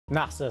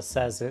NASA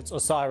says its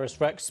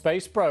OSIRIS-REx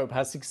space probe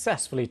has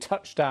successfully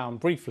touched down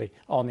briefly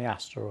on the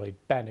asteroid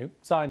Bennu.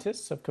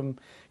 Scientists have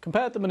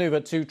compared the maneuver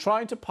to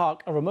trying to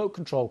park a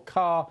remote-controlled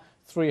car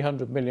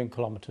 300 million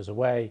kilometres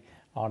away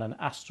on an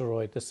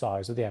asteroid the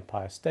size of the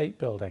Empire State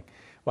Building.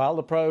 Well,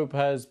 the probe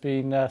has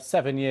been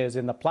 7 years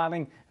in the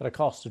planning at a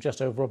cost of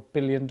just over $1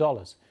 billion.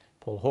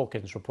 Paul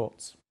Hawkins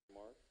reports.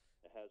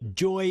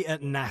 Joy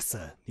at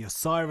NASA. The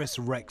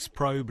OSIRIS-REx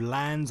probe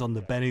lands on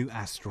the Bennu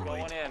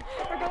asteroid.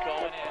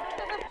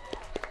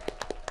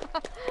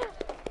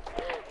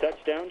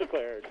 Touchdown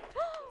declared.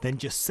 Then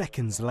just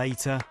seconds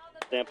later,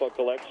 sample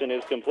collection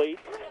is complete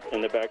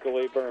and the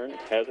back-away burn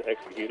has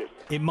executed.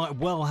 It might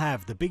well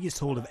have the biggest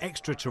haul of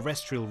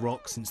extraterrestrial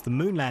rock since the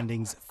moon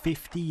landings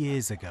 50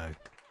 years ago.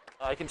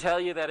 I can tell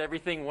you that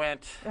everything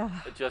went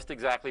just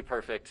exactly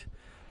perfect,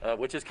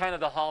 which is kind of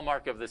the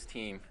hallmark of this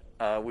team.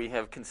 We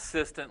have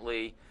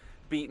consistently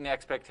beaten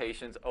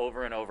expectations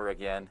over and over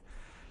again.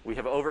 We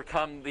have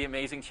overcome the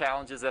amazing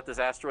challenges that this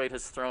asteroid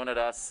has thrown at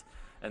us,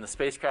 and the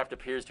spacecraft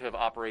appears to have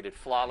operated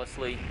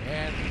flawlessly.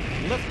 And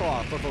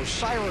liftoff of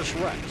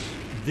OSIRIS-REx.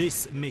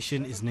 This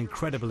mission is an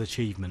incredible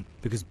achievement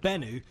because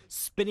Bennu,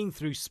 spinning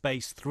through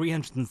space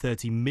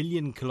 330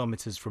 million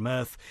kilometres from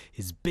Earth,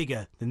 is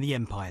bigger than the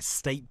Empire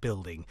State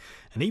Building.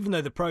 And even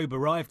though the probe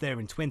arrived there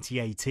in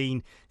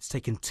 2018, it's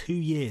taken 2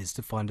 years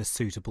to find a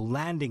suitable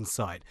landing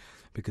site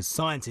because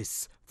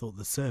scientists thought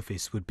the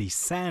surface would be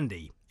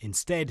sandy.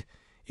 Instead,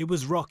 it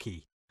was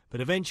rocky. But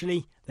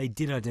eventually, they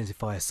did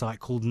identify a site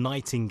called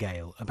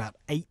Nightingale, about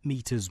 8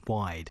 metres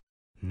wide.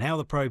 Now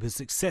the probe has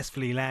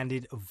successfully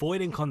landed,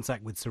 avoiding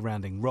contact with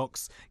surrounding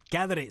rocks,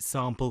 gathered its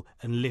sample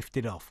and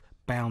lifted off,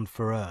 bound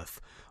for Earth.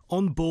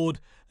 On board,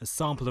 a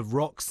sample of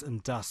rocks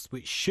and dust,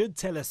 which should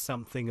tell us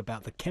something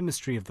about the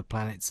chemistry of the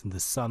planets and the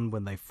Sun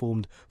when they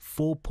formed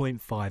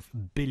 4.5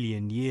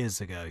 billion years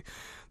ago.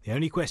 The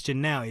only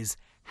question now is,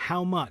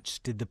 how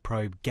much did the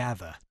probe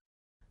gather?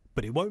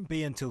 But it won't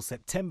be until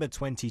September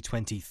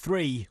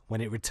 2023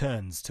 when it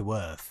returns to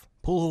Earth.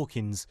 Paul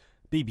Hawkins,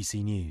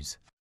 BBC News.